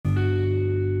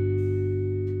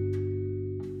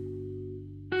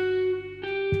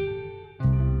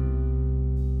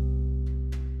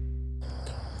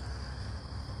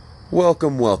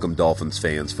Welcome, Dolphins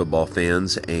fans, football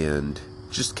fans, and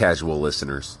just casual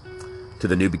listeners to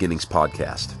the New Beginnings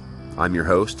podcast. I'm your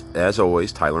host, as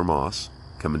always, Tyler Moss,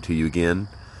 coming to you again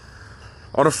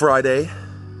on a Friday.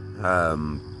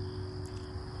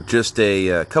 Just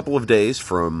a couple of days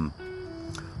from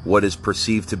what is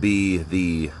perceived to be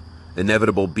the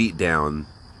inevitable beatdown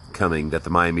coming that the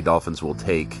Miami Dolphins will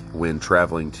take when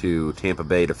traveling to Tampa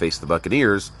Bay to face the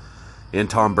Buccaneers and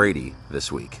Tom Brady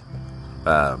this week.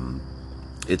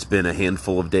 It's been a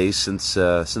handful of days since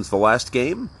the last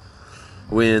game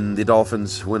when the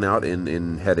Dolphins went out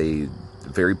and had a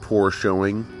very poor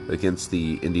showing against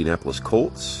the Indianapolis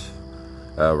Colts.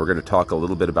 We're going to talk a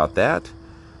little bit about that,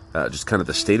 just kind of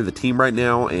the state of the team right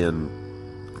now, and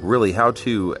really how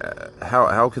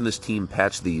can this team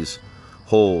patch these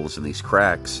holes and these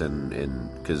cracks,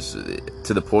 and because it's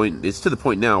to the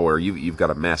point now where you've got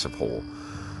a massive hole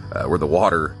where the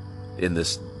water in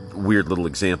this weird little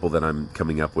example that I'm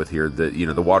coming up with here, that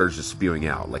the water's just spewing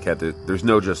out. Like there's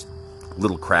no just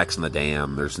little cracks in the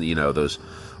dam. There's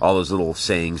all those little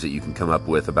sayings that you can come up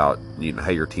with about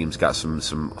how your team's got some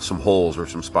holes or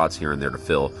some spots here and there to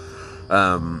fill.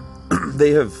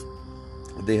 They have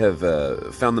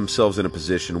found themselves in a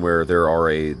position where there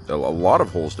are a lot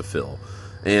of holes to fill,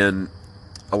 and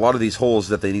a lot of these holes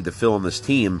that they need to fill in this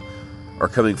team are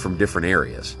coming from different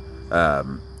areas.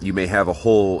 You may have a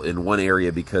hole in one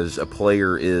area because a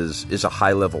player is a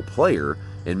high-level player,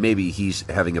 and maybe he's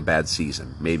having a bad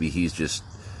season. Maybe he's just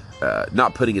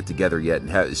not putting it together yet,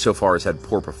 and so far has had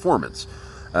poor performance.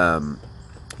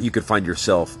 You could find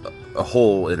yourself a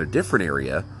hole in a different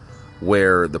area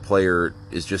where the player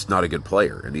is just not a good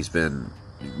player, and he's been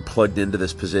plugged into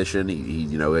this position. He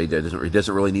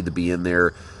doesn't really need to be in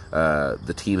there.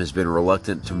 The team has been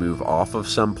reluctant to move off of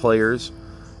some players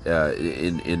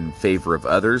in favor of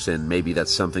others, and maybe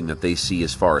that's something that they see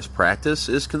as far as practice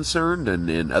is concerned,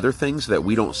 and other things that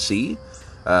we don't see.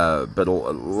 But a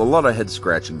lot of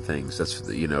head-scratching things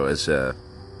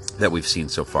that we've seen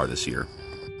so far this year.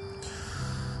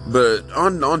 But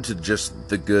on to just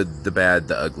the good, the bad,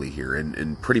 the ugly here,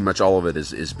 and pretty much all of it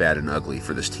is bad and ugly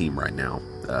for this team right now.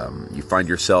 You find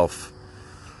yourself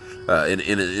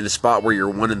in a spot where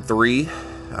you're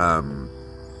 1-3.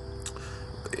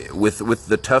 With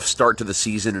the tough start to the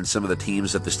season and some of the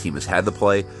teams that this team has had to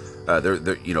play,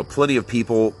 there plenty of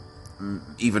people,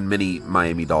 even many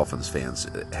Miami Dolphins fans,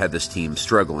 had this team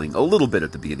struggling a little bit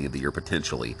at the beginning of the year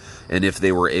potentially. And if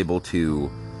they were able to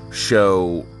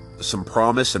show some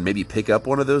promise and maybe pick up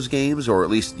one of those games, or at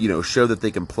least show that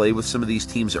they can play with some of these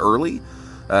teams early,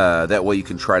 that way you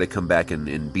can try to come back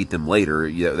and beat them later.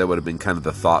 Yeah, that would have been kind of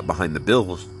the thought behind the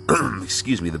Bills,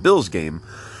 the Bills game.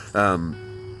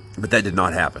 But that did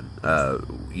not happen.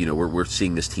 We're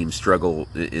seeing this team struggle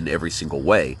in every single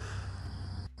way.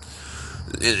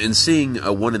 And seeing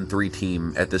a 1-3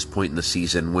 team at this point in the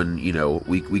season, when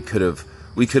we could have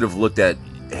looked at,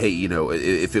 hey,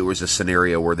 if it was a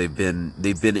scenario where they've been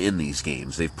in these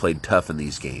games, they've played tough in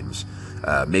these games.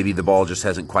 Maybe the ball just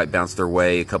hasn't quite bounced their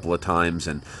way a couple of times,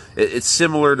 and it's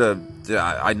similar to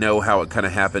I know how it kind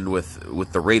of happened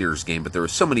with the Raiders game, but there were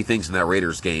so many things in that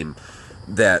Raiders game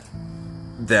that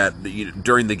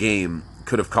during the game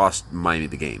could have cost Miami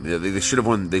the game. They should have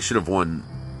won. They should have won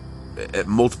at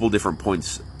multiple different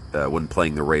points when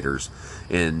playing the Raiders,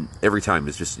 and every time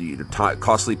it's just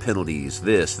costly penalties,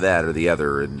 this, that, or the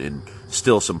other, and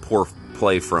still some poor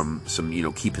play from some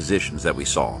key positions that we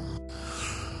saw.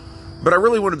 But I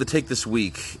really wanted to take this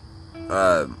week,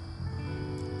 Sunday,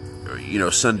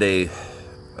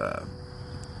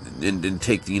 and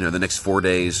take the next 4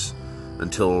 days,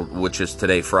 which is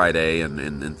today, Friday,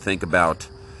 and think about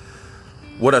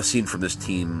what I've seen from this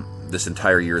team this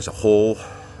entire year as a whole.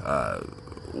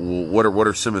 What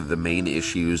are some of the main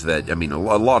issues that, a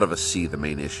lot of us see the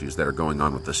main issues that are going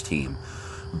on with this team,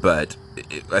 but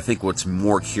I think what's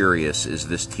more curious is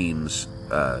this team's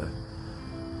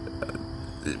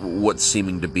what's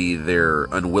seeming to be their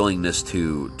unwillingness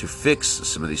to fix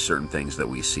some of these certain things that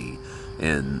we see.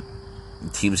 And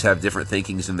teams have different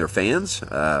thinkings in their fans.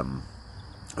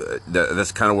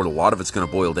 That's kind of what a lot of it's going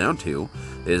to boil down to,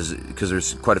 is because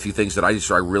there's quite a few things that I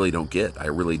really don't get. I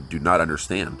really do not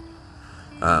understand.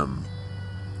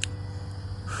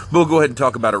 We'll go ahead and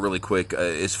talk about it really quick.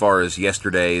 As far as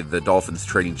yesterday, the Dolphins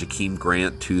trading Jakeem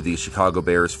Grant to the Chicago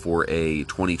Bears for a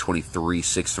 2023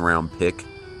 6th-round pick.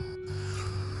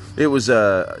 It was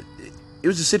a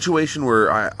situation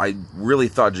where I really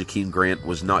thought Jakeem Grant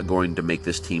was not going to make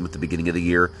this team at the beginning of the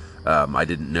year. I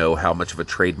didn't know how much of a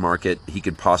trade market he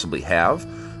could possibly have.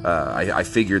 I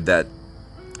figured that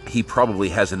he probably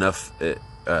has enough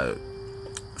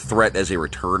threat as a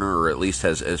returner, or at least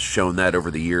has shown that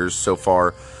over the years so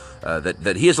far.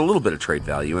 That he has a little bit of trade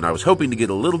value, and I was hoping to get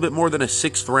a little bit more than a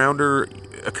 6th rounder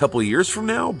a couple of years from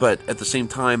now, but at the same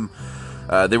time,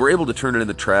 they were able to turn it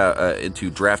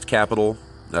into draft capital,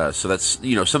 so that's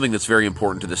something that's very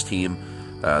important to this team.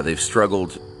 They've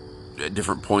struggled at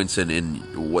different points in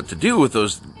what to do with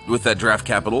that draft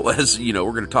capital, as we're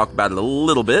going to talk about it a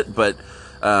little bit, but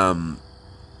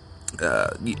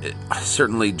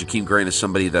certainly Jakeem Grant is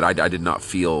somebody that I did not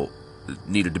feel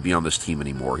needed to be on this team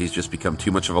anymore. He's just become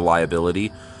too much of a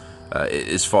liability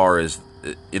as far as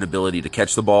inability to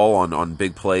catch the ball on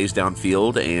big plays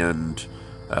downfield, and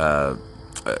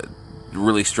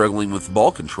really struggling with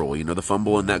ball control. The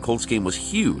fumble in that Colts game was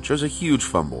huge. It was a huge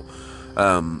fumble.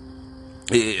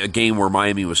 A game where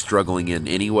Miami was struggling in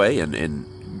anyway, and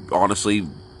honestly,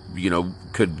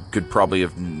 could probably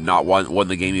have not won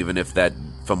the game even if that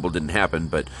fumble didn't happen.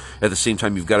 But at the same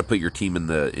time, you've got to put your team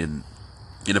in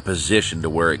a position to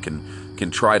where it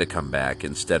can try to come back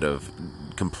instead of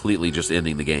completely just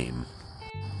ending the game.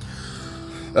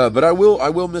 But I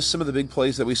will miss some of the big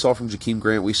plays that we saw from Jakeem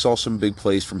Grant. We saw some big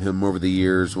plays from him over the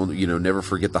years. Well, never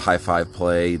forget the high five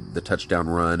play, the touchdown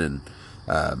run, and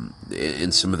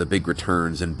some of the big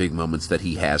returns and big moments that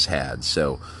he has had.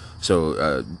 So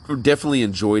definitely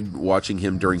enjoyed watching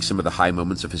him during some of the high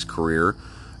moments of his career.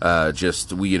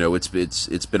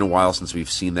 It's been a while since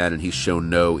we've seen that, and he's shown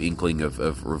no inkling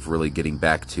of really getting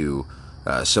back to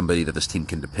somebody that this team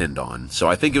can depend on. So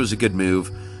I think it was a good move,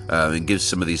 and gives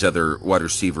some of these other wide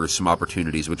receivers some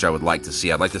opportunities, which I would like to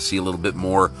see. I'd like to see a little bit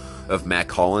more of Matt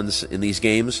Collins in these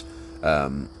games.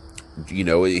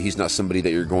 He's not somebody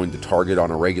that you're going to target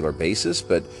on a regular basis,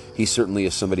 but he certainly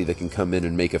is somebody that can come in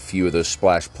and make a few of those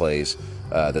splash plays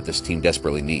that this team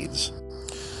desperately needs.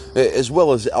 As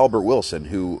well as Albert Wilson,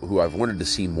 who I've wanted to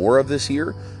see more of this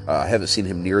year. I haven't seen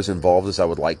him near as involved as I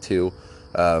would like to.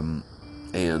 I'm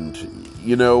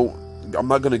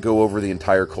not going to go over the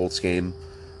entire Colts game.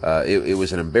 It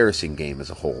was an embarrassing game as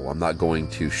a whole. I'm not going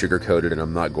to sugarcoat it, and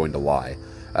I'm not going to lie.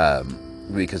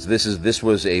 Because this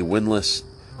was a winless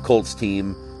Colts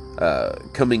team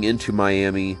coming into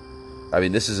Miami. I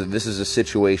mean, this is a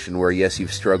situation where, yes,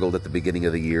 you've struggled at the beginning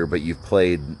of the year, but you've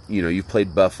played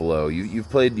Buffalo, you've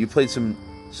played some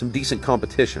decent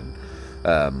competition.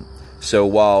 So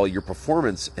while your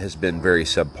performance has been very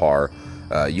subpar,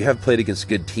 you have played against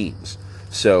good teams.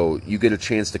 So you get a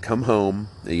chance to come home,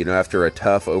 after a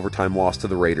tough overtime loss to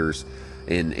the Raiders,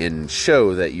 and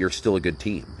show that you're still a good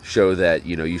team. Show that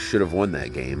you should have won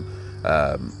that game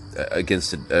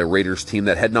against a Raiders team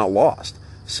that had not lost.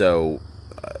 So.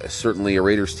 Certainly a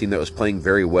Raiders team that was playing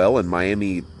very well, and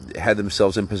Miami had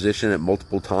themselves in position at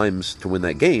multiple times to win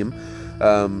that game.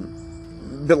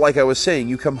 But like I was saying,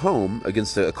 you come home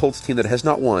against a Colts team that has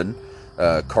not won.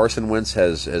 Carson Wentz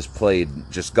has played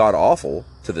just god-awful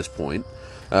to this point.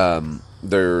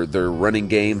 Their running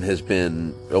game has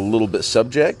been a little bit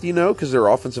subject, because their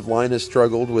offensive line has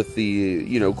struggled with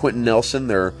the, Quentin Nelson,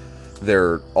 their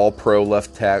all-pro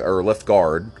left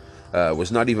guard,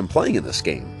 was not even playing in this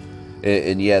game.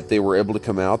 And yet they were able to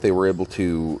come out. They were able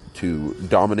to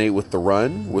dominate with the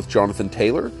run with Jonathan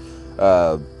Taylor,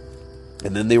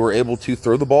 and then they were able to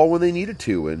throw the ball when they needed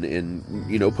to, and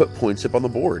put points up on the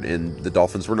board. And the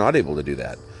Dolphins were not able to do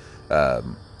that.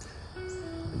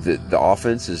 The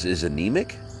offense is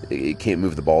anemic. It can't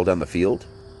move the ball down the field.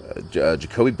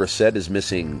 Jacoby Brissett is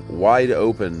missing wide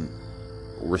open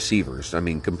receivers. I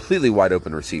mean, completely wide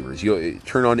open receivers. You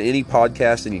turn on any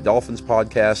podcast, any Dolphins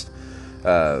podcast.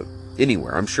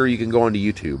 Anywhere. I'm sure you can go onto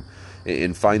YouTube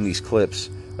and find these clips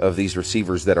of these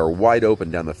receivers that are wide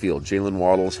open down the field. Jalen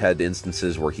Waddle's had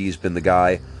instances where he's been the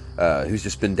guy who's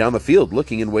just been down the field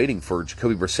looking and waiting for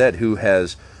Jacoby Brissett, who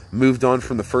has moved on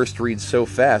from the first read so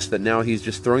fast that now he's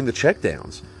just throwing the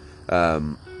checkdowns.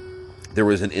 There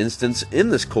was an instance in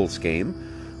this Colts game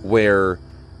where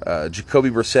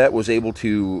Jacoby Brissett was able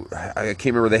to, I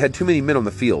can't remember, they had too many men on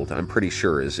the field, I'm pretty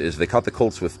sure, is they caught the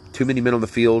Colts with too many men on the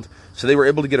field, so they were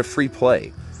able to get a free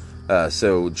play.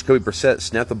 So Jacoby Brissett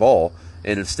snapped the ball,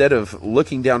 and instead of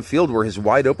looking downfield where his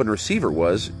wide open receiver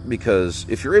was, because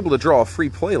if you're able to draw a free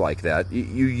play like that,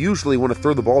 you usually want to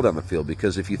throw the ball down the field,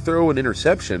 because if you throw an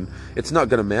interception, it's not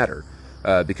going to matter,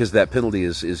 because that penalty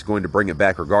is going to bring it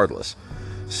back regardless.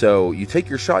 So you take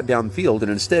your shot downfield, and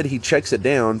instead he checks it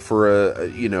down for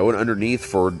an underneath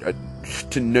for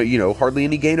hardly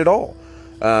any gain at all.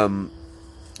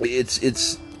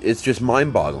 It's just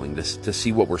mind-boggling to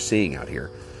see what we're seeing out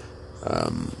here.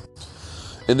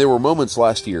 And there were moments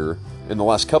last year in the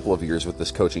last couple of years with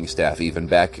this coaching staff, even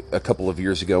back a couple of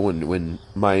years ago when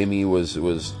Miami was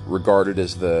regarded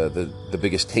as the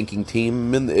biggest tanking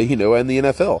team in the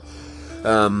NFL.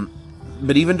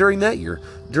 But even during that year,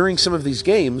 during some of these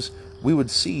games, we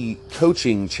would see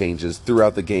coaching changes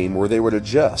throughout the game where they would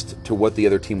adjust to what the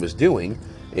other team was doing,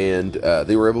 and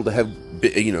they were able to have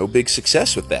big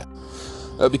success with that.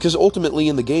 Because ultimately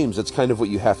in the games, that's kind of what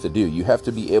you have to do. You have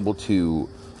to be able to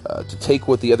take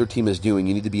what the other team is doing.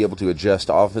 You need to be able to adjust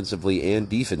offensively and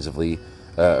defensively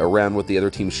around what the other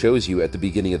team shows you at the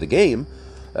beginning of the game.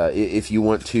 If you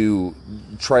want to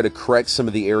try to correct some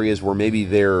of the areas where maybe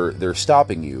they're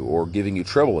stopping you or giving you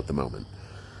trouble at the moment.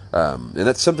 And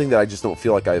that's something that I just don't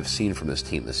feel like I've seen from this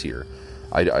team this year.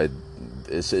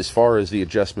 As far as the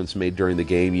adjustments made during the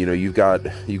game, you've got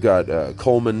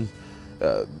Coleman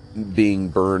being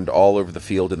burned all over the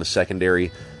field in the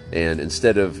secondary, and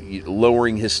instead of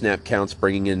lowering his snap counts,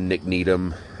 bringing in Nick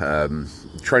Needham,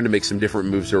 trying to make some different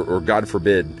moves, or God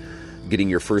forbid, getting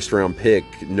your first-round pick,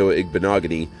 Noah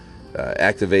Igbenogany,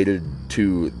 activated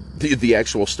to the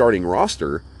actual starting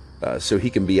roster so he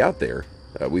can be out there.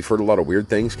 We've heard a lot of weird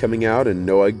things coming out, and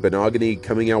Noah Igbenogany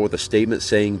coming out with a statement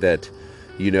saying that,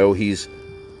 he's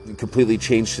completely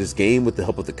changed his game with the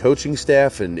help of the coaching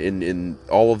staff, and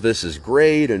all of this is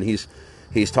great, and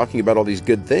he's talking about all these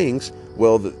good things.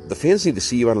 Well, the fans need to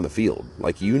see you out on the field.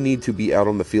 Like, you need to be out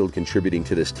on the field contributing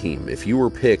to this team. If you were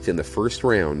picked in the first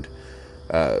round,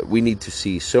 we need to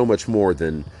see so much more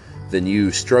than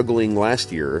you struggling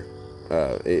last year,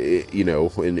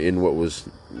 in what was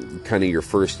kind of your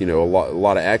first, a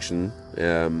lot of action,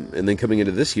 and then coming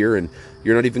into this year, and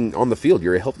you're not even on the field.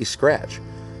 You're a healthy scratch,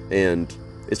 and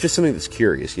it's just something that's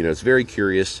curious. It's very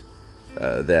curious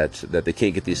that they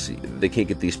can't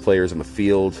get these players on the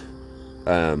field.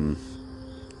 A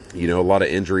lot of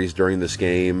injuries during this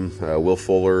game. Will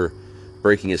Fuller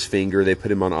breaking his finger. They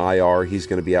put him on IR. He's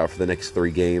going to be out for the next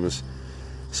 3 games.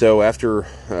 So after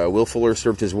Will Fuller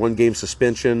served his 1-game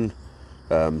suspension,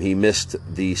 he missed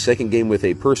the second game with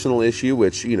a personal issue,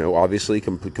 which, obviously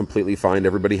completely fine.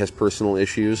 Everybody has personal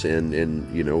issues, and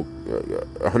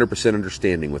 100%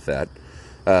 understanding with that.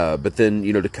 But then,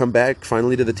 to come back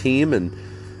finally to the team and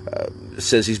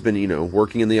says he's been,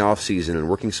 working in the off season and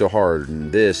working so hard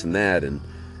and this and that.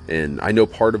 And I know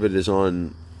part of it is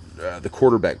on the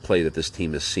quarterback play that this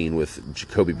team has seen with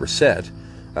Jacoby Brissett.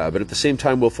 But at the same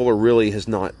time, Will Fuller really has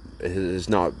not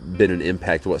been an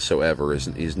impact whatsoever.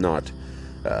 He's not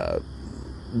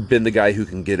been the guy who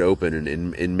can get open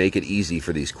and make it easy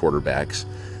for these quarterbacks.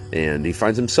 And he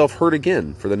finds himself hurt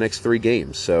again for the next 3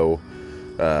 games. So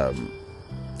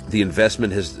the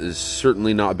investment has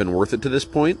certainly not been worth it to this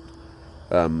point.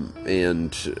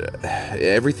 And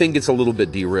everything gets a little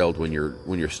bit derailed when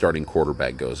your starting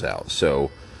quarterback goes out.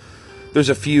 So there's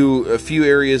a few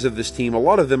areas of this team. A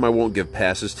lot of them I won't give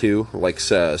passes to, like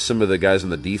some of the guys on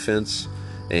the defense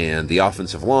and the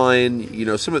offensive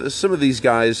line. Some of these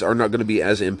guys are not going to be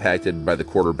as impacted by the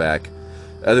quarterback,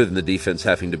 other than the defense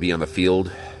having to be on the field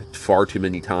far too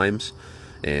many times,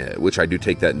 which I do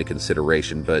take that into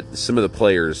consideration. But some of the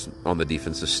players on the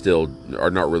defense still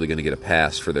are not really going to get a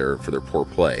pass for their poor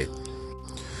play.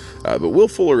 But Will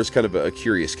Fuller is kind of a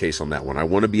curious case on that one. I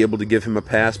want to be able to give him a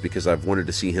pass because I've wanted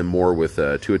to see him more with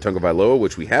Tua Tagovailoa,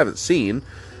 which we haven't seen,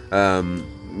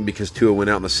 because Tua went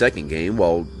out in the second game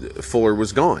while Fuller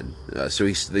was gone. So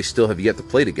they still have yet to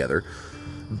play together.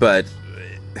 But,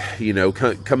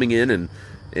 coming in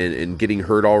and getting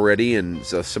hurt already, and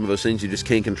so some of those things you just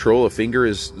can't control. A finger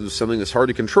is something that's hard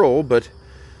to control, but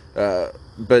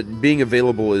being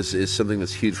available is something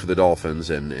that's huge for the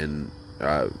Dolphins, and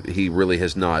he really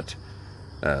has not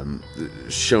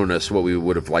shown us what we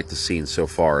would have liked to see so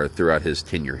far throughout his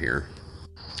tenure here.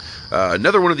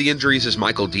 Another one of the injuries is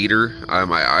Michael Dieter.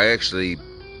 I actually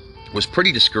was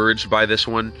pretty discouraged by this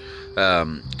one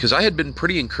because I had been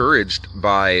pretty encouraged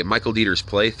by Michael Dieter's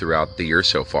play throughout the year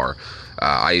so far.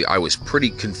 I was pretty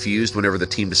confused whenever the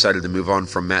team decided to move on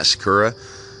from Matt Skura,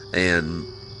 and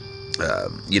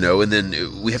and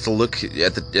then we have to look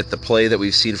at the play that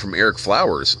we've seen from Eric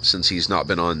Flowers since he's not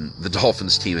been on the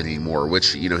Dolphins team anymore,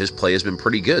 which, his play has been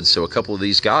pretty good. So a couple of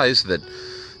these guys that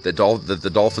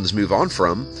the Dolphins move on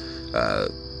from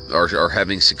are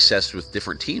having success with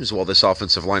different teams while this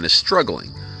offensive line is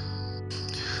struggling.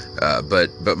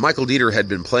 But Michael Dieter had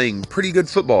been playing pretty good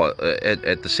football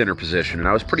at the center position, and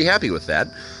I was pretty happy with that.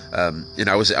 And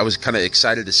I was kind of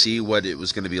excited to see what it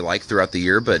was going to be like throughout the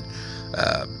year, but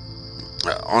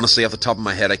honestly, off the top of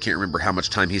my head, I can't remember how much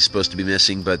time he's supposed to be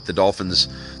missing. But the Dolphins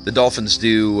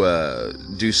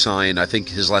do sign. I think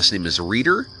his last name is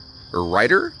Ryder,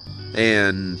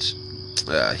 and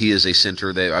He is a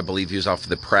center that I believe he was off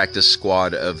the practice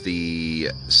squad of the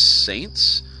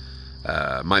Saints.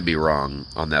 Might be wrong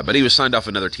on that, but he was signed off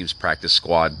another team's practice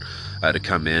squad to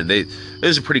come in. It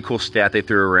was a pretty cool stat they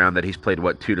threw around that he's played,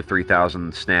 2,000 to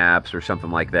 3,000 snaps or something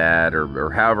like that,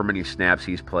 or however many snaps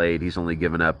he's played. He's only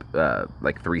given up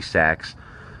 3 sacks.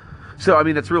 So, I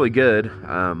mean, that's really good,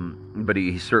 but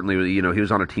he certainly, he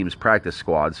was on a team's practice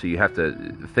squad, so you have to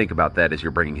think about that as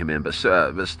you're bringing him in. But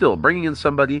still, bringing in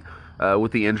somebody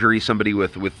with the injury, somebody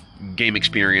with game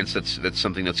experience, that's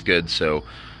something that's good. So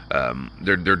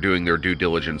they're doing their due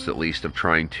diligence, at least, of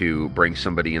trying to bring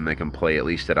somebody in that can play at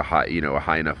least at a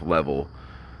high enough level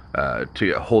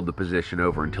to hold the position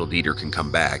over until Dieter can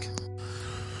come back.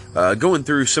 Going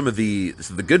through some of the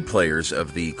good players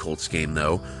of the Colts game,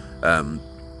 though.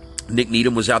 Nick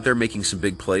Needham was out there making some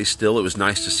big plays still. It was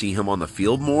nice to see him on the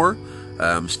field more.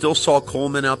 Still saw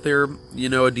Coleman out there,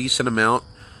 a decent amount.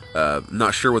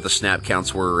 Not sure what the snap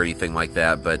counts were or anything like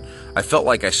that, but I felt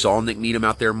like I saw Nick Needham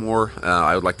out there more.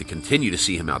 I would like to continue to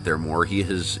see him out there more.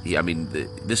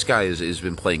 This guy has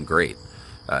been playing great.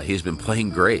 He's been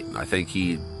playing great. I think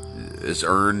he has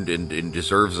earned and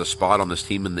deserves a spot on this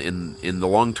team in the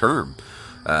long term.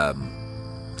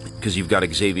 Because you've got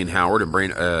Xavier Howard and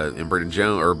Byron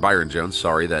Jones,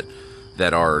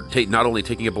 that are not only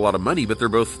taking up a lot of money, but they're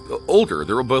both older.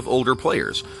 They're both older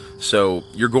players. So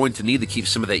you're going to need to keep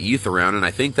some of that youth around, and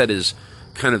I think that is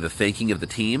kind of the thinking of the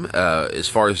team as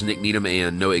far as Nick Needham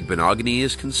and Noah Igbenogany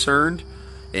is concerned.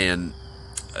 And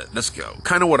that's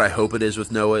kind of what I hope it is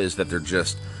with Noah, is that they're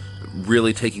just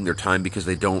really taking their time because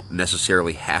they don't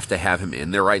necessarily have to have him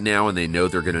in there right now, and they know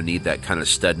they're going to need that kind of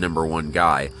stud number one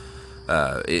guy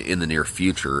in the near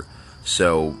future.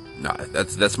 So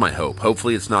that's my hope.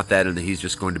 Hopefully it's not that, and he's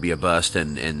just going to be a bust,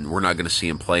 and we're not going to see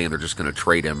him play, and they're just going to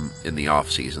trade him in the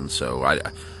offseason. So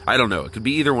I don't know. It could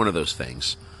be either one of those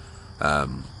things.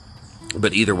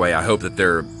 But either way, I hope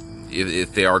that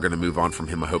if they are going to move on from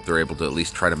him, I hope they're able to at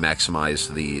least try to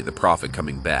maximize the profit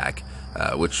coming back,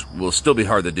 which will still be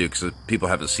hard to do because people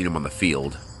haven't seen him on the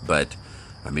field. But,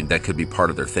 I mean, that could be part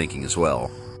of their thinking as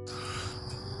well.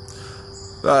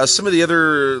 Some of the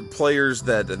other players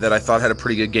that I thought had a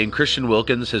pretty good game, Christian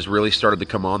Wilkins has really started to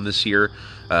come on this year,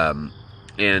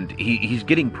 and he's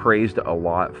getting praised a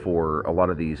lot for a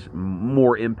lot of these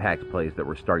more impact plays that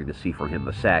we're starting to see from him: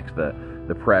 the sacks,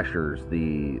 the pressures,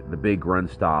 the big run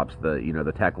stops,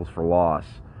 the tackles for loss.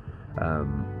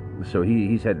 So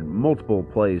he's had multiple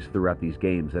plays throughout these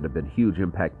games that have been huge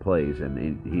impact plays, and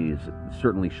he's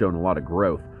certainly shown a lot of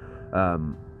growth.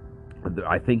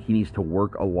 I think he needs to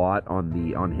work a lot on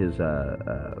his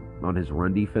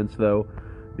run defense, though,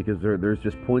 because there's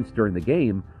just points during the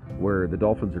game where the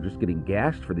Dolphins are just getting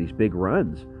gashed for these big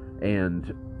runs, and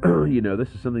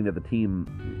this is something that the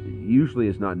team usually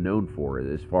is not known for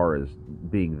as far as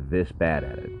being this bad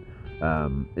at it.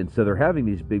 And so they're having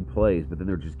these big plays, but then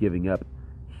they're just giving up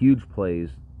huge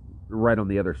plays right on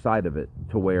the other side of it,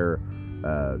 to where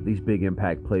these big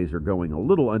impact plays are going a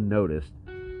little unnoticed.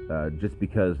 Just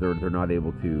because they're not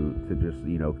able to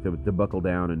just to buckle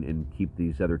down and keep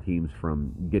these other teams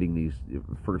from getting these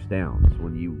first downs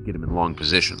when you get them in long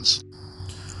positions.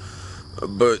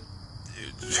 But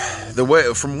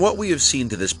from what we have seen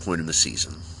to this point in the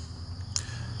season,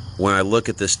 when I look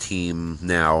at this team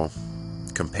now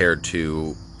compared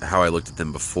to how I looked at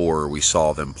them before we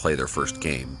saw them play their first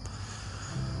game,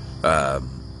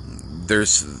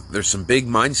 there's some big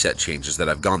mindset changes that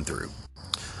I've gone through.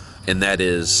 And that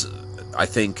is, I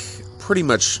think, pretty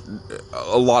much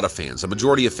a lot of fans, a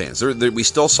majority of fans. We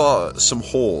still saw some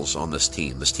holes on this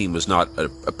team. This team was not a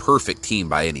perfect team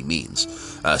by any means.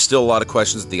 Still a lot of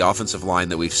questions at the offensive line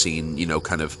that we've seen,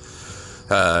 kind of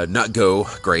not go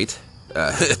great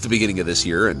at the beginning of this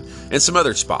year, and some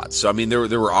other spots. So, I mean,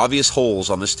 there were obvious holes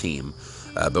on this team,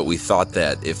 but we thought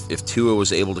that if Tua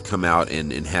was able to come out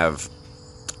and have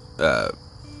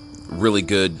really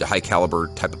good, high-caliber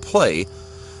type of play,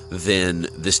 then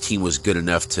this team was good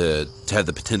enough to have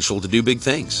the potential to do big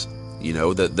things.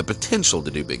 The potential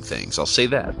to do big things. I'll say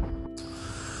that.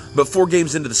 But 4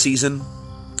 games into the season,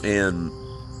 and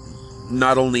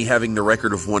not only having the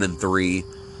record of 1-3,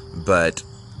 but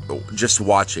just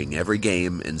watching every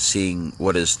game and seeing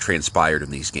what has transpired in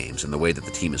these games and the way that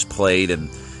the team has played and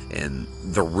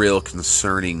the real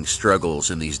concerning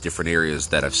struggles in these different areas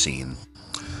that I've seen.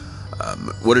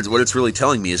 What it's really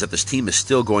telling me is that this team is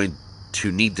still going to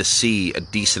need to see a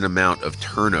decent amount of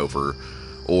turnover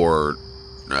or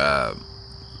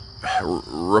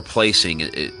replacing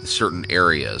certain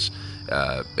areas,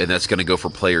 and that's going to go for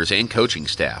players and coaching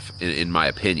staff, in my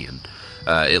opinion.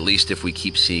 At least if we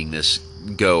keep seeing this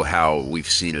go how we've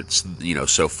seen it,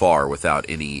 so far without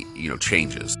any,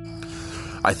 changes.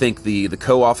 I think the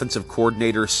co-offensive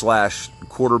coordinator /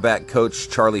 quarterback coach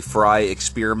Charlie Fry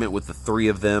experiment with the three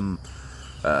of them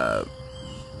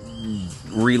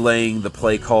relaying the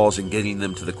play calls and getting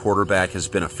them to the quarterback has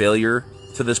been a failure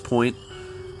to this point.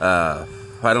 I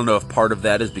don't know if part of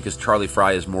that is because Charlie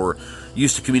Fry is more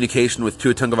used to communication with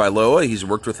Tua Tagovailoa. He's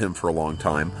worked with him for a long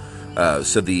time.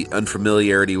 So the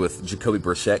unfamiliarity with Jacoby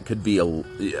Brissett could be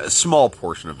a small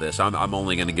portion of this. I'm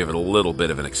only going to give it a little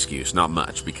bit of an excuse, not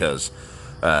much, because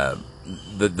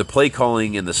the play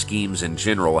calling and the schemes in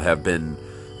general have been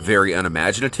very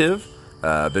unimaginative,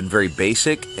 been very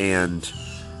basic, and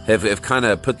have kind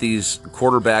of put these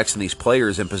quarterbacks and these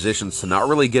players in positions to not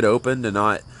really get open, to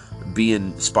not be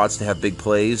in spots to have big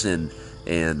plays, and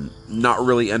not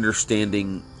really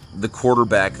understanding the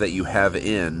quarterback that you have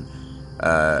in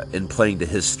playing to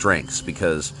his strengths,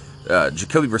 because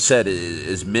Jacoby Brissett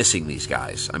is missing these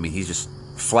guys. I mean, he's just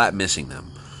flat missing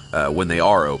them when they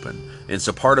are open. And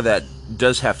so part of that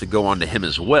does have to go on to him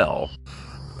as well.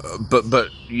 But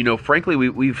frankly,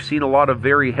 we've seen a lot of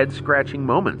very head-scratching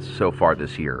moments so far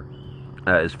this year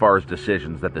as far as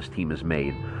decisions that this team has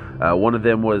made. One of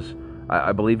them was,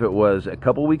 I believe it was a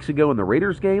couple weeks ago in the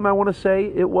Raiders game, I want to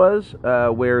say it was,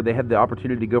 where they had the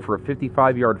opportunity to go for a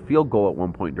 55-yard field goal at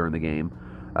one point during the game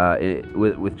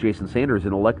with Jason Sanders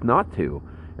and elect not to.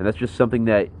 And that's just something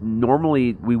that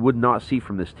normally we would not see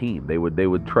from this team. They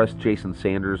would trust Jason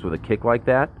Sanders with a kick like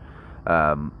that.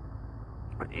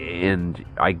 And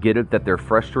I get it that they're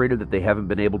frustrated that they haven't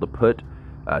been able to put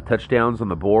touchdowns on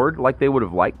the board like they would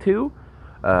have liked to.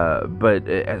 But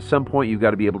at some point, you've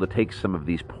got to be able to take some of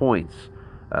these points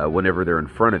whenever they're in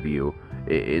front of you,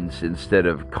 instead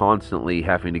of constantly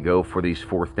having to go for these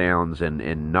fourth downs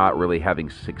and not really having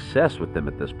success with them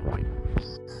at this point.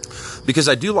 Because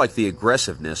I do like the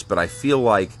aggressiveness, but I feel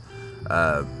like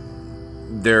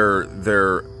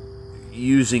they're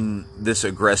using this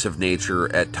aggressive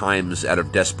nature at times out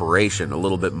of desperation a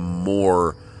little bit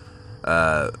more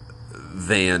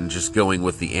than just going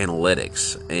with the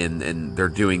analytics, and they're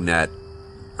doing that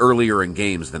earlier in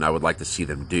games than I would like to see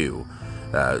them do,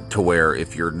 to where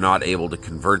if you're not able to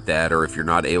convert that, or if you're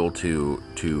not able to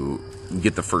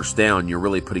get the first down, you're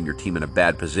really putting your team in a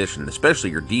bad position, and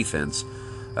especially your defense,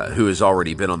 who has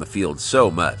already been on the field so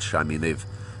much. I mean, they've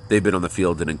been on the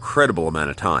field an incredible amount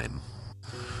of time,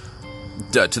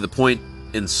 to the point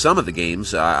in some of the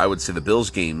games, I would say the Bills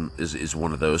game is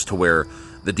one of those, to where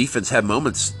the defense had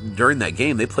moments during that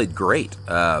game. They played great.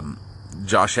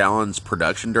 Josh Allen's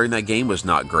production during that game was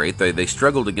not great. They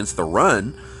struggled against the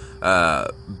run,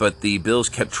 but the Bills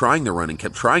kept trying the run and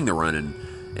kept trying the run,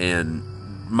 and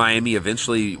Miami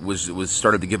eventually was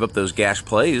started to give up those gash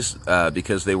plays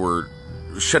because they were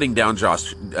shutting down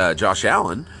Josh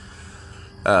Allen.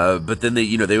 But then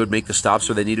they would make the stops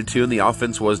where they needed to, and the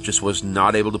offense was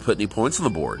not able to put any points on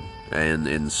the board.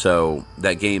 And so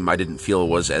that game, I didn't feel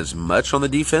was as much on the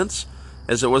defense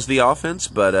as it was the offense,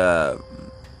 but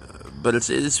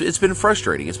it's been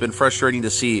frustrating. It's been frustrating to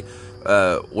see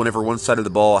whenever one side of the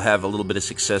ball have a little bit of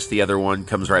success, the other one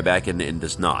comes right back and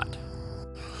does not.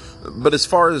 But as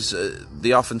far as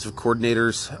the offensive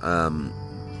coordinators,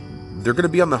 they're going to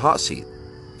be on the hot seat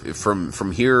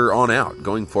from here on out,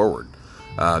 going forward.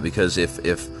 Because if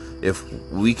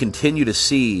we continue to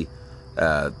see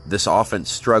this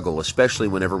offense struggle, especially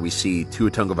whenever we see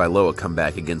Tua Tagovailoa come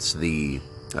back against the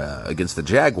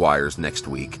Jaguars next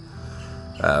week,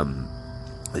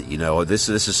 this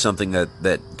is something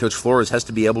that Coach Flores has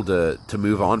to be able to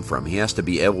move on from. He has to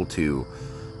be able to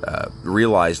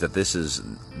realize that this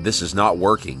is not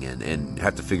working, and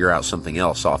have to figure out something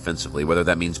else offensively. Whether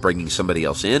that means bringing somebody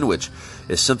else in, which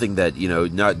is something that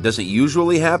doesn't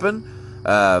usually happen.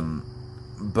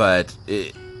 But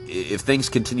if things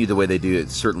continue the way they do, it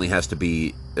certainly has to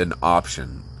be an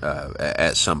option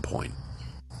at some point.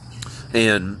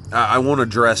 And I won't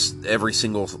address every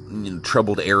single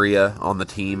troubled area on the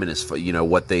team, and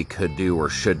what they could do or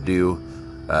should do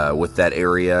with that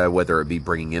area, whether it be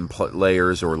bringing in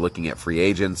players or looking at free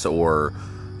agents, or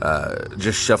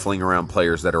just shuffling around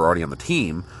players that are already on the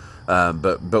team.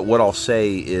 But what I'll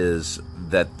say is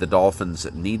that the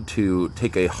Dolphins need to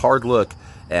take a hard look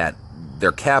at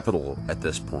their capital at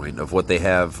this point, of what they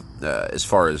have as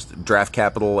far as draft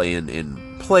capital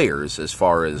and players, as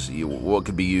far as what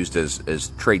could be used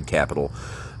as trade capital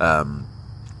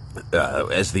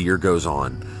as the year goes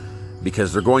on.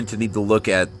 Because they're going to need to look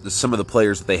at some of the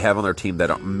players that they have on their team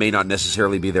that may not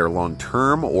necessarily be there long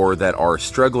term, or that are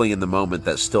struggling in the moment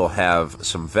that still have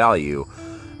some value,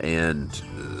 and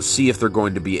see if they're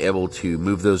going to be able to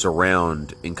move those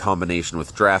around in combination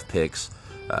with draft picks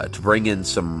to bring in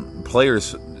some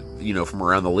players, from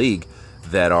around the league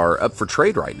that are up for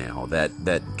trade right now,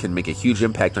 that can make a huge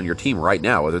impact on your team right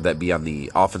now, whether that be on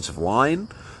the offensive line,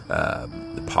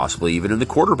 possibly even in the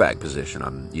quarterback position.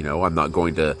 I'm not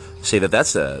going to say that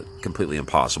that's completely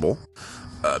impossible,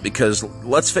 because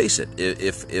let's face it,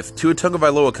 if Tua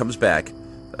Tagovailoa comes back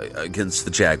against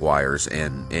the Jaguars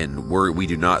and we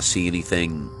do not see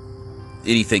anything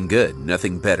good,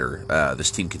 nothing better,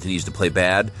 this team continues to play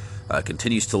bad,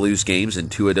 continues to lose games, and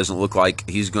Tua doesn't look like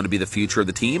he's going to be the future of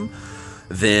the team,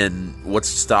 then what's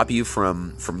to stop you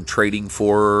from trading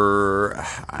for,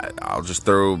 I'll just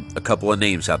throw a couple of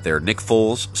names out there. Nick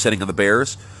Foles, sitting on the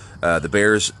Bears. The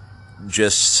Bears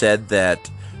just said that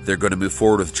they're going to move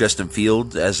forward with Justin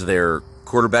Fields as their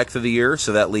quarterback for the year,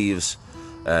 so that leaves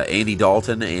Andy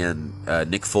Dalton and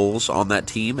Nick Foles on that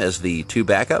team as the two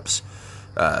backups.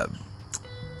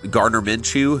 Gardner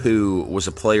Minshew, who was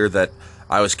a player that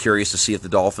I was curious to see if the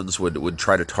Dolphins would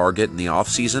try to target in the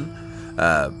offseason.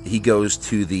 He goes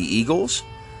to the Eagles,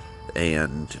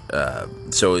 and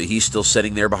so he's still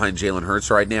sitting there behind Jalen Hurts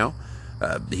right now.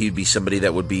 He'd be somebody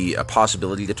that would be a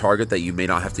possibility to target that you may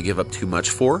not have to give up too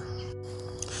much for.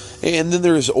 And then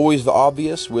there's always the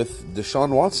obvious with Deshaun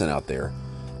Watson out there.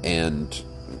 And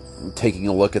taking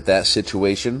a look at that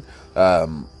situation,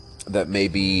 that may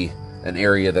be an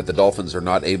area that the Dolphins are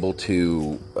not able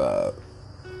to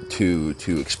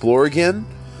explore again,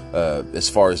 as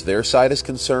far as their side is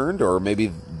concerned, or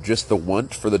maybe just the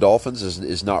want for the Dolphins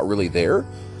is not really there.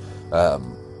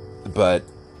 But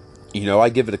I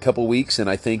give it a couple weeks, and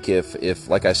I think if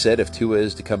like I said, if Tua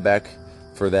is to come back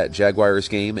for that Jaguars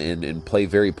game and play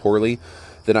very poorly,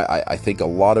 then I think a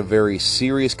lot of very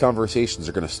serious conversations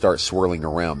are going to start swirling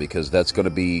around, because that's going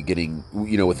to be getting,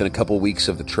 within a couple weeks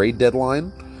of the trade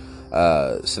deadline.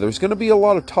 So there's going to be a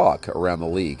lot of talk around the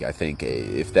league, I think,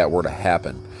 if that were to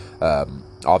happen.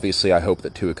 Obviously, I hope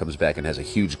that Tua comes back and has a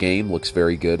huge game, looks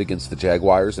very good against the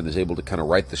Jaguars, and is able to kind of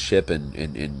right the ship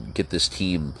and get this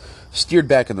team steered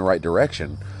back in the right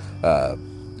direction.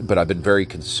 But I've been very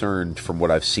concerned from what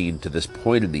I've seen to this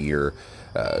point in the year,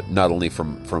 not only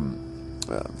from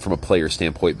a player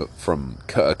standpoint, but from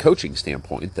a coaching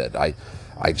standpoint, that I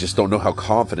just don't know how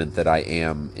confident that I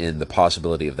am in the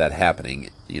possibility of that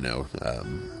happening.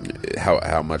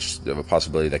 How much of a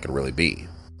possibility that could really be.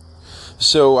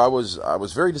 So I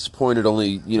was very disappointed,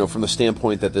 only from the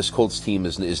standpoint that this Colts team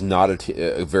is not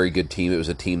a very good team. It was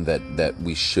a team that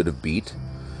we should have beat.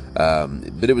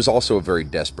 But it was also a very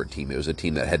desperate team. It was a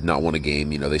team that had not won a game.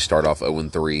 They start off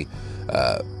 0-3.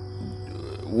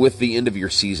 With the end of your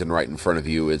season right in front of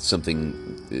you, it's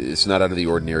not out of the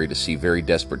ordinary to see very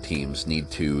desperate teams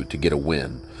need to get a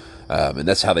win. And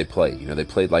that's how they play. They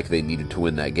played like they needed to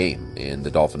win that game, and the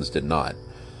Dolphins did not.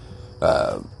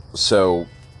 So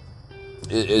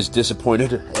as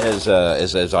disappointed as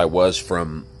I was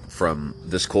from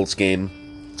this Colts game,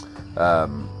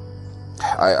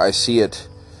 I see it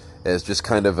as just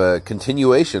kind of a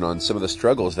continuation on some of the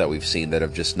struggles that we've seen that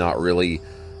have just not really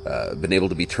been able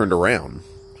to be turned around.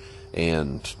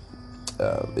 And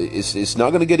it's not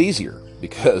going to get easier,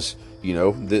 because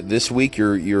this week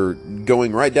you're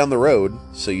going right down the road,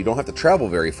 so you don't have to travel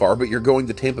very far, but you're going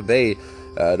to Tampa Bay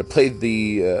to play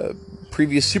the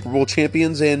previous Super Bowl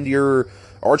champions and your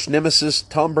arch nemesis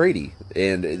Tom Brady.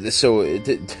 And so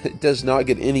it does not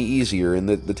get any easier, and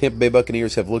the Tampa Bay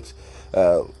Buccaneers have looked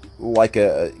like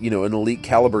an elite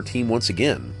caliber team once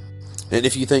again. And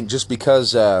if you think just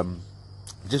because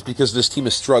this team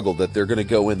has struggled that they're going to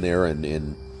go in there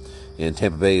and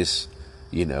Tampa Bay's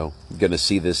going to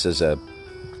see this as a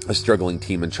struggling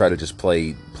team and try to just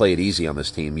play it easy on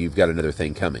this team, you've got another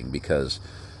thing coming, because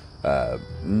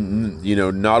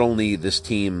not only this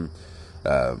team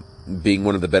being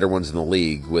one of the better ones in the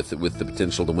league with the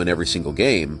potential to win every single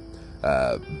game,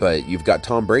 but you've got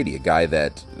Tom Brady, a guy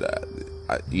that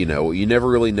you never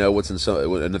really know what's in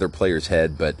another player's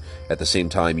head, but at the same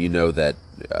time,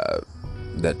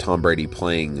 that Tom Brady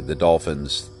playing the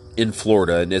Dolphins in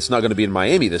Florida, and it's not going to be in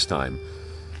Miami this time,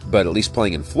 but at least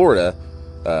playing in Florida,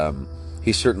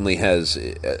 he certainly has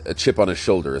a chip on his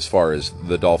shoulder as far as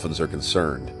the Dolphins are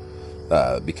concerned,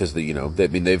 because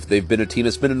they've been a team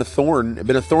that's been a thorn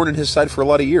in his side for a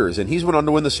lot of years, and he's went on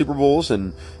to win the Super Bowls,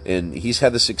 and he's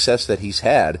had the success that he's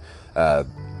had.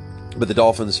 But the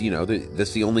Dolphins,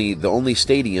 that's the only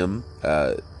stadium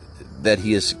that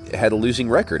he has had a losing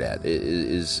record at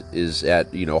is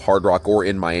at Hard Rock or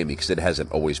in Miami, because it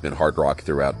hasn't always been Hard Rock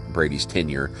throughout Brady's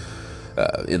tenure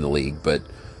in the league. But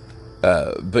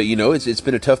it's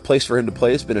been a tough place for him to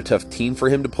play. It's been a tough team for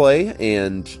him to play,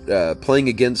 and playing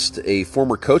against a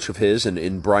former coach of his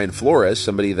in Brian Flores,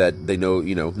 somebody that they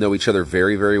know each other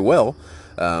very, very well.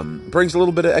 brings a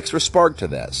little bit of extra spark to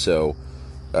that. So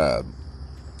a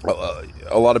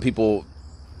lot of people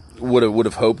would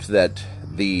have hoped that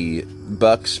the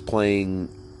Bucks playing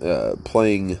the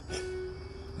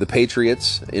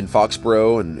Patriots in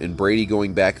Foxborough and Brady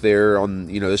going back there on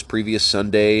this previous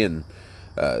Sunday, and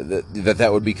that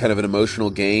would be kind of an emotional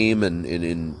game and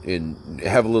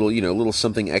have a little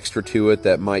something extra to it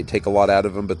that might take a lot out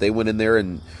of them. But they went in there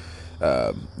and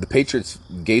the Patriots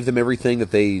gave them everything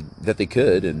that they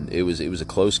could, and it was a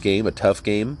close game, a tough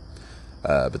game.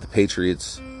 But the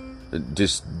Patriots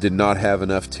just did not have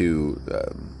enough to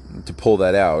pull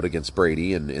that out against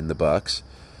Brady and the Bucks,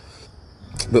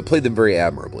 but played them very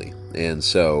admirably. And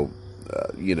so,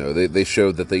 they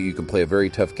showed that you can play a very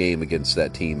tough game against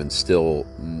that team and still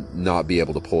not be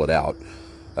able to pull it out.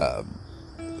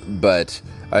 But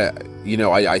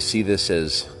I see this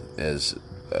as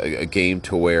a game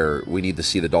to where we need to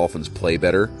see the Dolphins play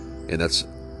better, and that's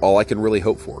all I can really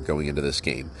hope for going into this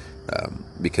game.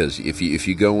 Because if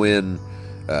you go in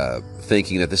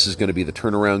thinking that this is going to be the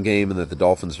turnaround game and that the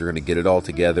Dolphins are going to get it all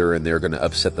together and they're going to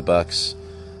upset the Bucks,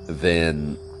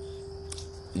 then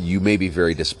you may be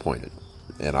very disappointed.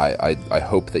 And I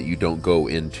hope that you don't go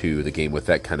into the game with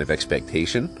that kind of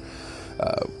expectation.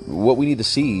 What we need to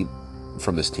see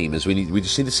from this team is we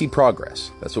just need to see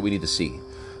progress. That's what we need to see.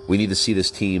 We need to see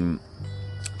this team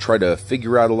try to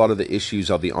figure out a lot of the issues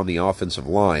on the offensive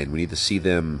line. We need to see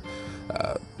them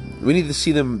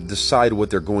decide what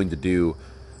they're going to do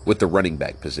with the running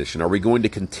back position. Are we going to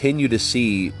continue to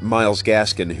see Myles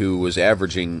Gaskin, who was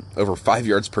averaging over 5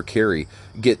 yards per carry,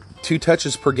 get 2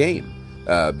 touches per game?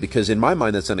 Because in my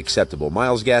mind, that's unacceptable.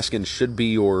 Myles Gaskin should be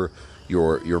your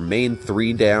main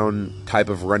 3-down type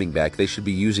of running back. They should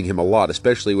be using him a lot,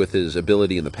 especially with his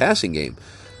ability in the passing game.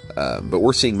 But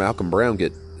we're seeing Malcolm Brown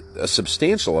get a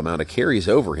substantial amount of carries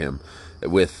over him.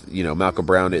 With Malcolm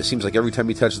Brown, it seems like every time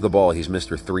he touches the ball, he's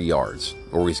Mr. 3 yards,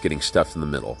 or he's getting stuffed in the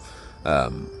middle.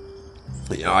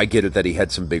 I get it that he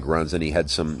had some big runs, and he had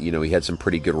some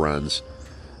pretty good runs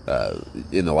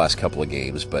in the last couple of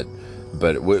games. But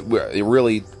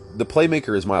really, the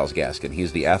playmaker is Myles Gaskin.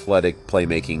 He's the athletic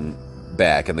playmaking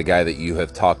back, and the guy that you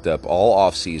have talked up all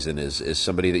offseason is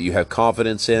somebody that you have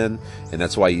confidence in, and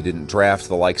that's why you didn't draft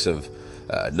the likes of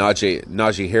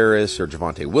Najee Harris or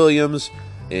Javonte Williams.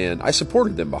 And I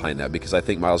supported them behind that because I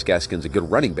think Myles Gaskin's a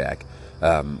good running back.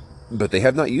 But they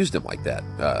have not used him like that.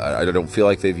 I don't feel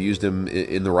like they've used him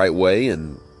in the right way.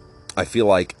 And I feel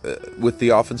like with the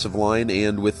offensive line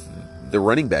and with the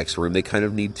running backs room, they kind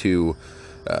of need to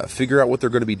figure out what they're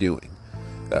going to be doing.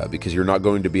 Because you're not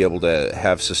going to be able to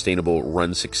have sustainable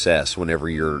run success whenever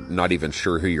you're not even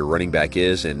sure who your running back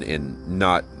is and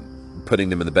not putting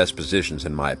them in the best positions,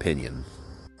 in my opinion.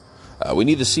 We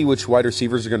need to see which wide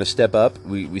receivers are going to step up.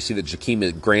 We see that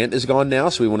Jakeem Grant is gone now,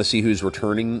 so we want to see who's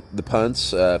returning the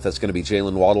punts. If that's going to be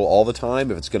Jalen Waddle all the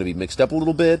time, if it's going to be mixed up a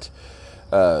little bit.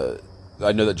 I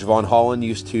know that Javon Holland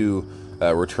used to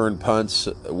return punts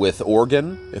with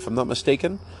Oregon, if I'm not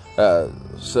mistaken. So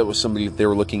that was somebody they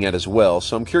were looking at as well.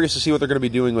 So I'm curious to see what they're going to be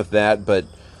doing with that, but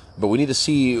we need to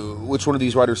see which one of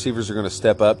these wide receivers are going to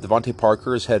step up. Devontae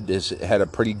Parker has had a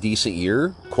pretty decent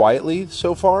year, quietly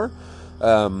so far.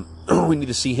 We need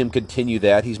to see him continue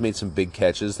that. He's made some big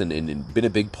catches and been a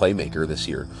big playmaker this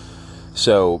year.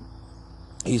 So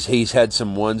he's had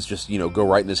some ones just go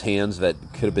right in his hands that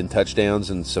could have been touchdowns,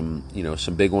 and some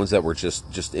big ones that were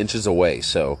just inches away.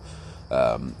 So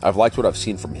I've liked what I've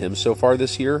seen from him so far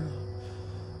this year.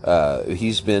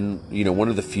 He's been one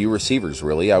of the few receivers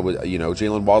really.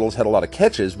 Jalen Waddle's had a lot of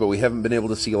catches, but we haven't been able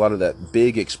to see a lot of that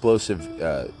big explosive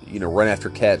run after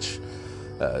catch.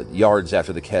 Yards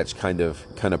after the catch kind of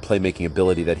playmaking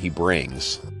ability that he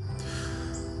brings.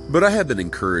 But I have been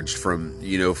encouraged from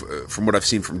what I've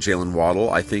seen from Jalen Waddle.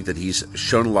 I think that he's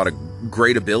shown a lot of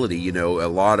great ability, a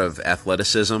lot of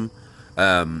athleticism.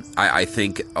 I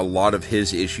think a lot of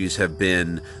his issues have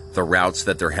been the routes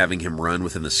that they're having him run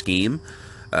within the scheme.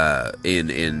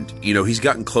 And he's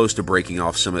gotten close to breaking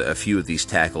off a few of these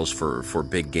tackles for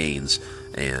big gains.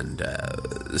 And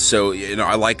so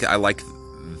I like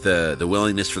the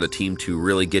willingness for the team to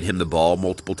really get him the ball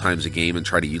multiple times a game and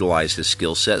try to utilize his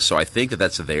skill set. So I think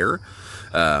that's there.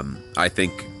 I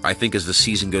think as the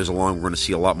season goes along, we're going to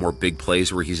see a lot more big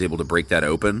plays where he's able to break that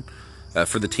open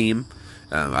for the team.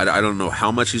 I don't know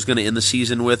how much he's going to end the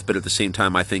season with, but at the same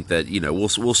time, I think that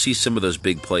we'll see some of those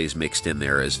big plays mixed in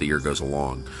there as the year goes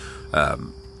along.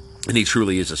 And he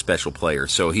truly is a special player.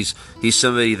 So he's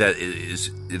somebody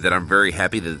that I'm very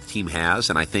happy that the team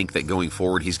has, and I think that going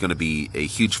forward he's going to be a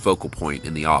huge focal point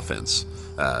in the offense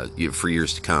for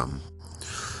years to come.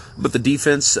 But the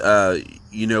defense,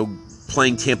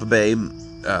 playing Tampa Bay,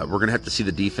 we're going to have to see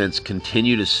the defense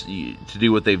continue to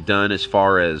do what they've done as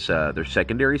far as their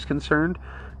secondary is concerned.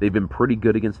 They've been pretty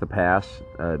good against the pass.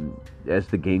 As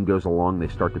the game goes along, they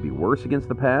start to be worse against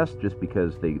the pass just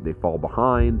because they fall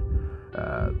behind.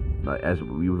 As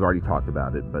we've already talked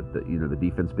about it, but the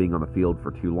defense being on the field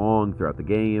for too long throughout the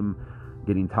game,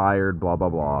 getting tired, blah blah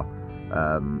blah,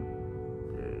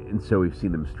 and so we've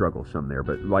seen them struggle some there.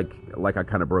 But like I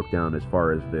kind of broke down as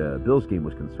far as the Bills game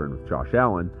was concerned with Josh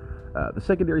Allen, the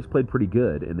secondary's played pretty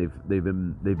good, and they've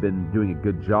been doing a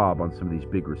good job on some of these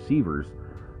big receivers.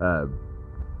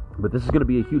 But this is going to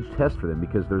be a huge test for them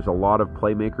because there's a lot of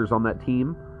playmakers on that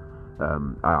team.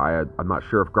 I'm not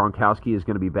sure if Gronkowski is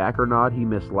going to be back or not. He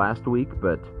missed last week,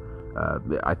 but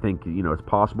I think it's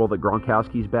possible that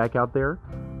Gronkowski's back out there,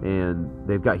 and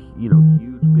they've got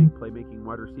huge, big playmaking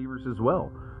wide receivers as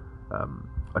well. They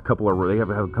have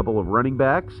a couple of running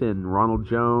backs in Ronald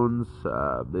Jones.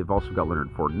 They've also got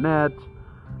Leonard Fournette.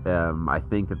 I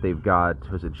think that they've got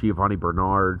Giovanni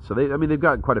Bernard. So they've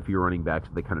got quite a few running backs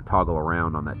that they kind of toggle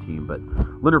around on that team. But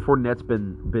Leonard Fournette's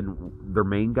been their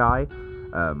main guy.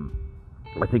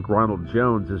 I think Ronald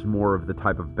Jones is more of the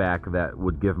type of back that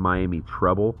would give Miami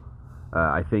trouble.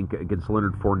 I think against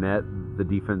Leonard Fournette, the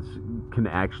defense can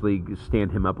actually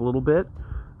stand him up a little bit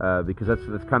because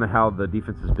that's kind of how the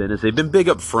defense has been. Is they've been big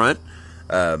up front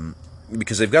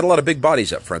because they've got a lot of big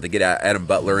bodies up front. They get Adam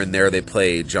Butler in there. They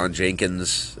play John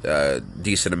Jenkins,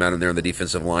 decent amount in there on the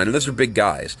defensive line, and those are big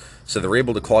guys. So they're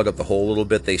able to clog up the hole a little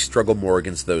bit. They struggle more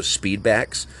against those speed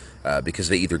backs because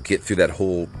they either get through that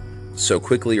hole so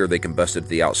quickly, or they can bust it to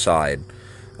the outside,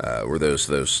 where those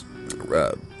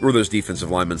defensive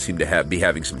linemen seem to be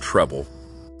having some trouble.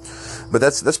 But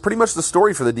that's pretty much the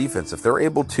story for the defense. If they're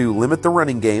able to limit the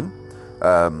running game,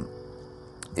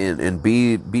 and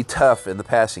be tough in the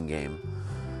passing game,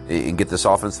 and get this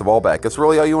offense the ball back, that's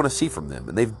really all you want to see from them.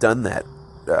 And they've done that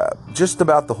just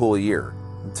about the whole year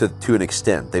to an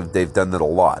extent. They've done that a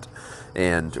lot,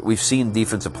 and we've seen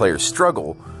defensive players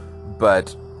struggle,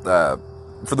 but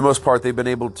for the most part, they've been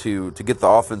able to get the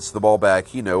offense the ball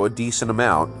back, a decent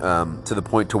amount, to the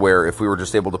point to where if we were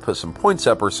just able to put some points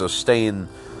up or sustain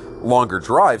longer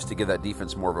drives to give that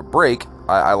defense more of a break,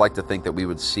 I like to think that we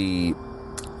would see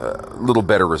a little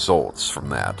better results from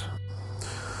that.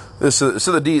 So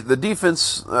the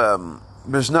defense,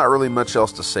 there's not really much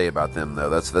else to say about them, though.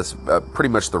 That's pretty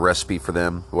much the recipe for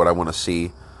them, what I want to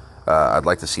see. I'd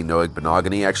like to see Noah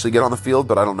Benogany actually get on the field,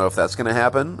 but I don't know if that's going to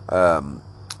happen.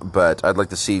 But I'd like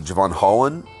to see Javon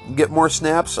Holland get more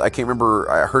snaps. I can't remember.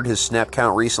 I heard his snap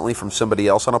count recently from somebody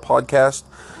else on a podcast,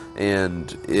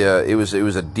 and it was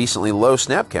a decently low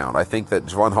snap count. I think that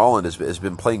Javon Holland has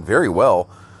been playing very well.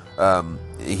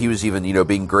 He was even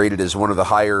being graded as one of the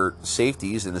higher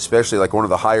safeties, and especially like one of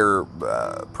the higher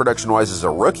production-wise as a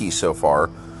rookie so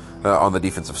far on the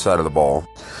defensive side of the ball.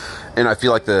 And I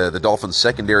feel like the Dolphins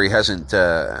secondary has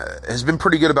been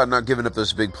pretty good about not giving up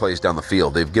those big plays down the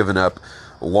field. They've given up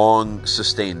long,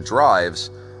 sustained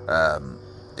drives,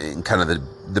 and kind of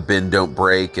the bend don't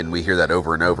break, and we hear that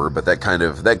over and over. But that kind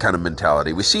of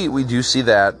mentality, we do see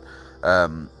that.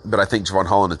 But I think Javon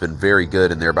Holland has been very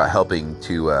good in there about helping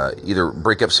to either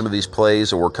break up some of these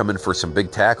plays or come in for some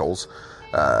big tackles.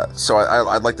 So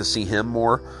I'd like to see him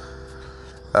more.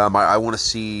 I want to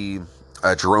see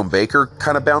Jerome Baker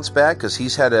kind of bounce back because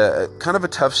he's had a kind of a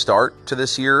tough start to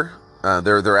this year.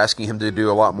 They're asking him to do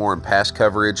a lot more in pass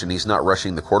coverage, and he's not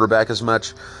rushing the quarterback as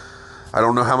much. I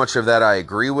don't know how much of that I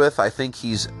agree with. I think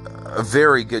he's a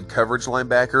very good coverage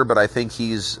linebacker, but I think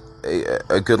he's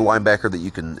a good linebacker that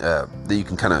you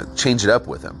can kind of change it up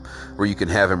with him, where you can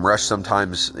have him rush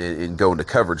sometimes and go into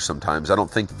coverage sometimes. I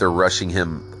don't think that they're rushing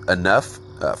him enough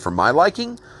for my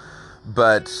liking.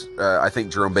 But I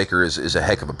think Jerome Baker is a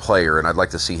heck of a player, and I'd like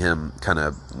to see him kind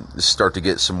of start to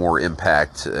get some more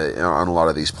impact on a lot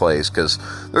of these plays, because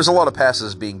there's a lot of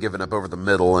passes being given up over the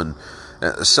middle, and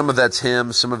some of that's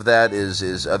him, some of that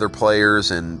is other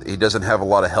players, and he doesn't have a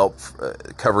lot of help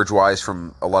coverage-wise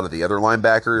from a lot of the other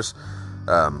linebackers.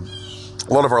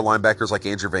 A lot of our linebackers like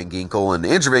Andrew Van Ginkel, and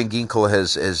Andrew Van Ginkel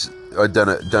has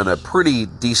done a pretty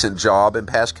decent job in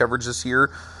pass coverage this year.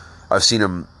 I've seen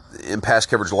him in pass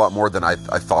coverage a lot more than I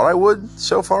thought I would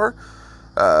so far,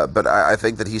 but I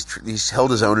think that he's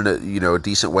held his own in a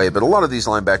decent way. But a lot of these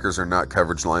linebackers are not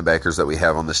coverage linebackers that we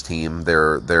have on this team.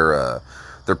 They're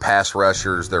pass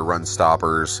rushers, they're run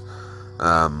stoppers,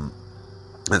 and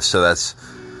so that's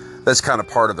kind of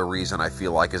part of the reason I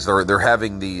feel like is they're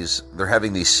having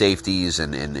these safeties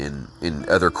and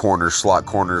other corners, slot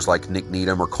corners like Nick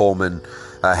Needham or Coleman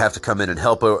have to come in and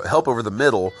help over the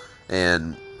middle,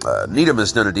 and Needham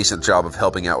has done a decent job of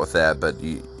helping out with that, but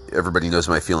everybody knows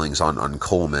my feelings on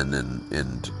Coleman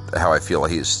and how I feel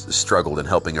he's struggled in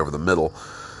helping over the middle.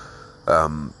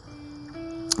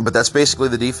 But that's basically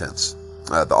the defense.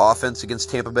 The offense against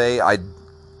Tampa Bay, I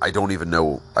don't even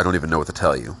know what to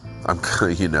tell you.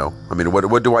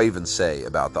 What do I even say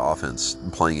about the offense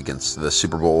playing against the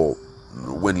Super Bowl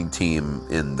winning team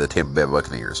in the Tampa Bay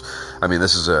Buccaneers? I mean,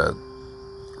 this is a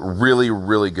really,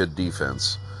 really good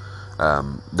defense.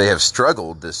 They have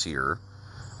struggled this year,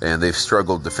 and they've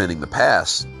struggled defending the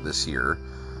pass this year.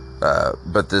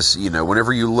 But this,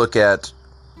 whenever you look at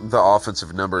the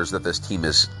offensive numbers that this team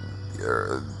is,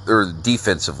 or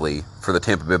defensively for the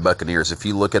Tampa Bay Buccaneers, if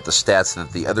you look at the stats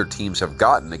that the other teams have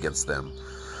gotten against them,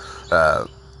 a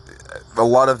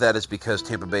lot of that is because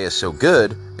Tampa Bay is so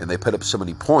good and they put up so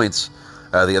many points.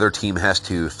 The other team has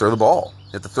to throw the ball.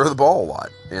 They have to throw the ball a lot,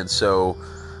 and so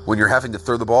when you're having to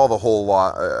throw the ball a whole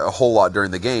lot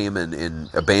during the game and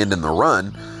abandon the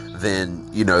run, then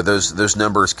those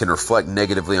numbers can reflect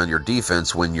negatively on your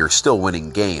defense when you're still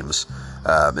winning games.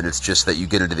 And it's just that you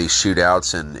get into these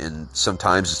shootouts, and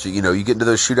sometimes it's, you get into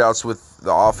those shootouts with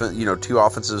the offense, two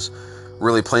offenses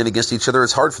really playing against each other.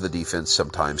 It's hard for the defense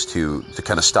sometimes to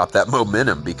kind of stop that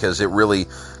momentum because it really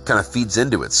kind of feeds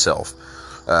into itself.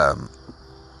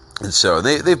 And so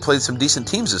they've played some decent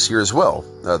teams this year as well.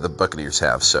 The Buccaneers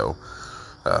have. So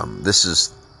this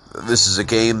is a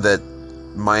game that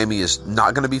Miami is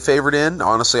not going to be favored in.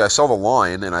 Honestly, I saw the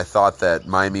line and I thought that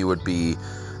Miami would be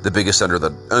the biggest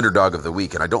underdog of the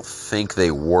week, and I don't think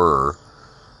they were,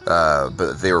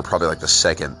 but they were probably like the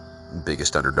second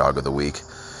biggest underdog of the week.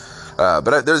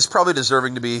 But there's probably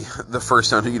deserving to be the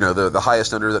first, the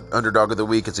highest underdog of the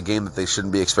week. It's a game that they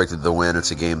shouldn't be expected to win.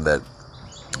 It's a game that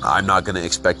I'm not going to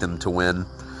expect them to win,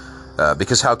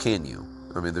 because how can you?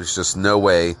 I mean, there's just no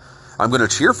way. I'm going to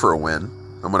cheer for a win.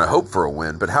 I'm going to hope for a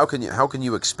win, but how can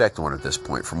you expect one at this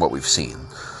point from what we've seen?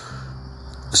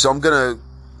 So I'm going to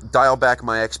dial back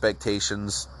my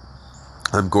expectations.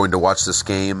 I'm going to watch this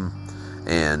game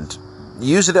and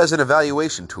use it as an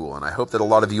evaluation tool, and I hope that a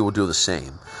lot of you will do the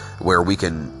same, where we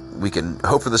can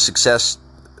hope for the success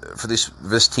for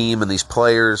this team and these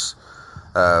players.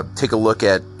 Take a look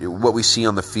at what we see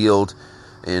on the field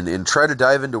and try to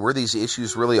dive into where these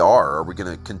issues really are. Are we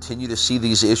going to continue to see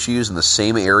these issues in the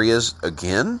same areas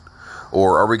again?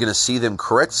 Or are we going to see them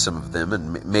correct some of them,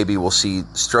 and maybe we'll see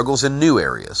struggles in new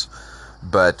areas?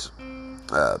 But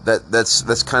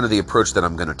that's kind of the approach that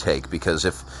I'm going to take, because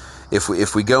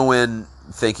if we go in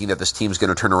thinking that this team's going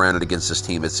to turn around and against this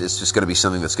team, it's just going to be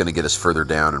something that's going to get us further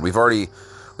down. And we've already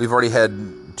had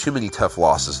too many tough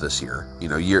losses this year.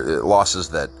 Losses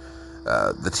that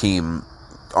the team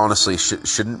honestly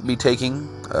shouldn't be taking.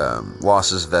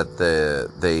 Losses that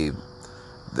they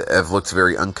have looked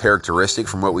very uncharacteristic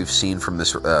from what we've seen from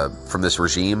this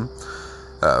regime.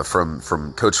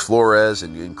 From Coach Flores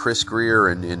and Chris Greer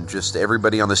and just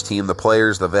everybody on this team, the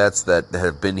players, the vets that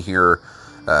have been here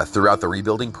throughout the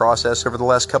rebuilding process over the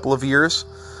last couple of years.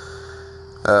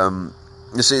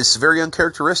 It's very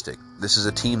uncharacteristic. This is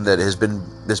a team that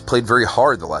has played very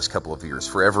hard the last couple of years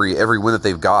for every win that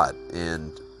they've got,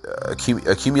 and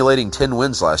accumulating 10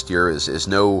 wins last year is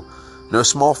no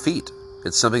small feat.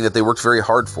 It's something that they worked very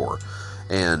hard for,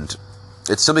 and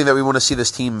it's something that we want to see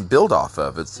this team build off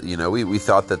of. It's we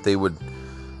thought that they would.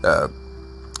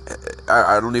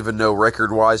 I don't even know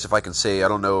record-wise if I can say. I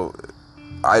don't know.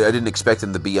 I didn't expect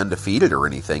them to be undefeated or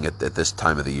anything at this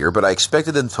time of the year, but I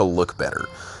expected them to look better.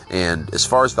 And as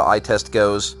far as the eye test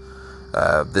goes,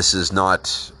 this is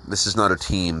not a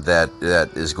team that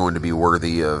is going to be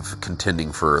worthy of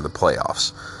contending for the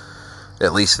playoffs,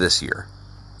 at least this year.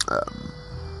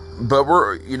 But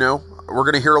we're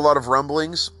going to hear a lot of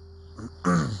rumblings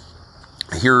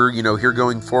here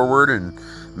going forward, and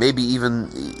maybe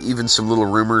even some little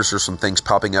rumors or some things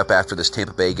popping up after this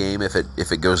Tampa Bay game if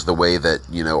it goes the way that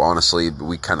honestly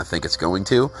we kind of think it's going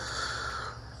to.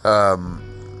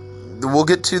 We'll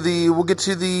get to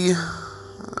the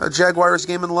Jaguars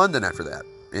game in London after that,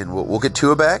 and we'll get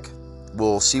Tua back.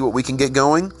 We'll see what we can get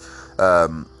going.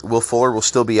 Will Fuller will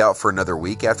still be out for another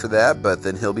week after that, but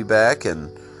then he'll be back,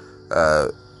 and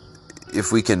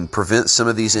if we can prevent some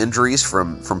of these injuries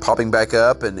from popping back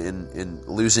up and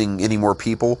losing any more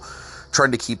people,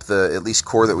 trying to keep the at least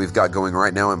core that we've got going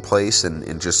right now in place,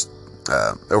 and just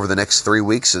over the next 3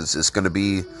 weeks is going to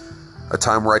be a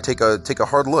time where I take a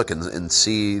hard look and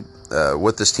see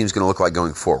what this team's going to look like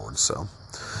going forward. So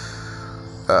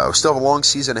we still have a long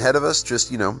season ahead of us,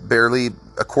 just barely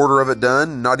a quarter of it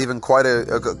done, not even quite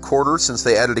a quarter since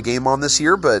they added a game on this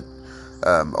year, but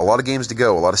a lot of games to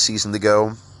go, a lot of season to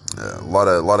go. A lot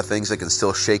of things that can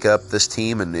still shake up this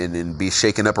team and be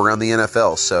shaken up around the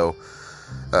NFL. So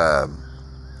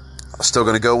Still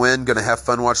going to go in, going to have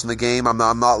fun watching the game. I'm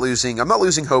not losing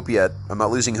hope yet. I'm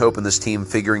not losing hope in this team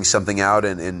figuring something out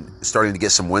and starting to get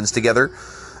some wins together.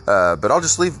 But I'll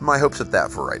just leave my hopes at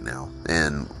that for right now,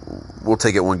 and we'll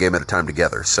take it one game at a time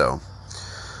together. So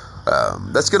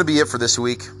that's going to be it for this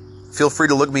week. Feel free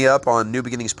to look me up on New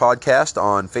Beginnings Podcast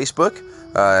on Facebook.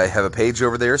 I have a page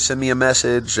over there. Send me a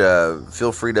message.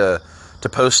 Feel free to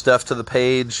post stuff to the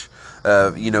page.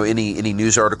 Any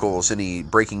news articles, any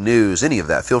breaking news, any of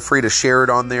that. Feel free to share it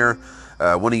on there.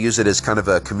 I want to use it as kind of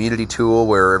a community tool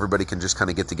where everybody can just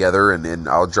kind of get together, and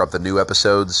I'll drop the new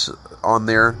episodes on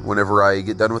there whenever I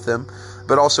get done with them.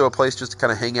 But also a place just to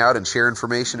kind of hang out and share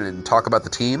information and talk about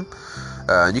the team.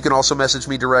 And you can also message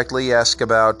me directly, ask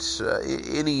about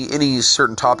any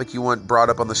certain topic you want brought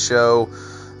up on the show,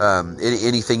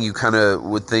 anything you kind of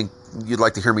would think you'd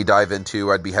like to hear me dive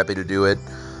into. I'd be happy to do it.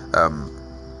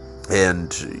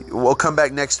 And we'll come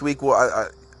back next week. Well,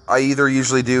 I either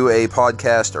usually do a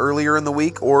podcast earlier in the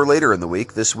week or later in the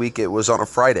week. This week it was on a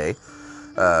Friday.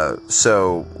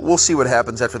 So we'll see what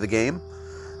happens after the game.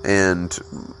 And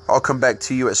I'll come back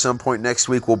to you at some point next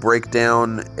week. We'll break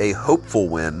down a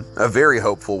very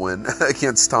hopeful win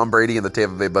against Tom Brady and the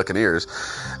Tampa Bay Buccaneers.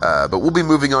 But we'll be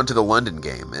moving on to the London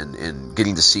game and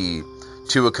getting to see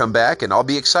Tua come back, and I'll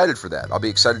be excited for that. I'll be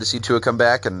excited to see Tua come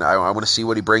back, and I want to see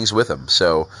what he brings with him.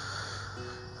 So,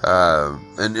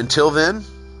 and until then,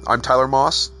 I'm Tyler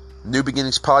Moss, New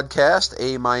Beginnings Podcast,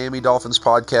 a Miami Dolphins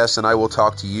podcast, and I will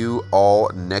talk to you all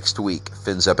next week.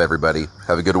 Fins up, everybody.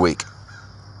 Have a good week.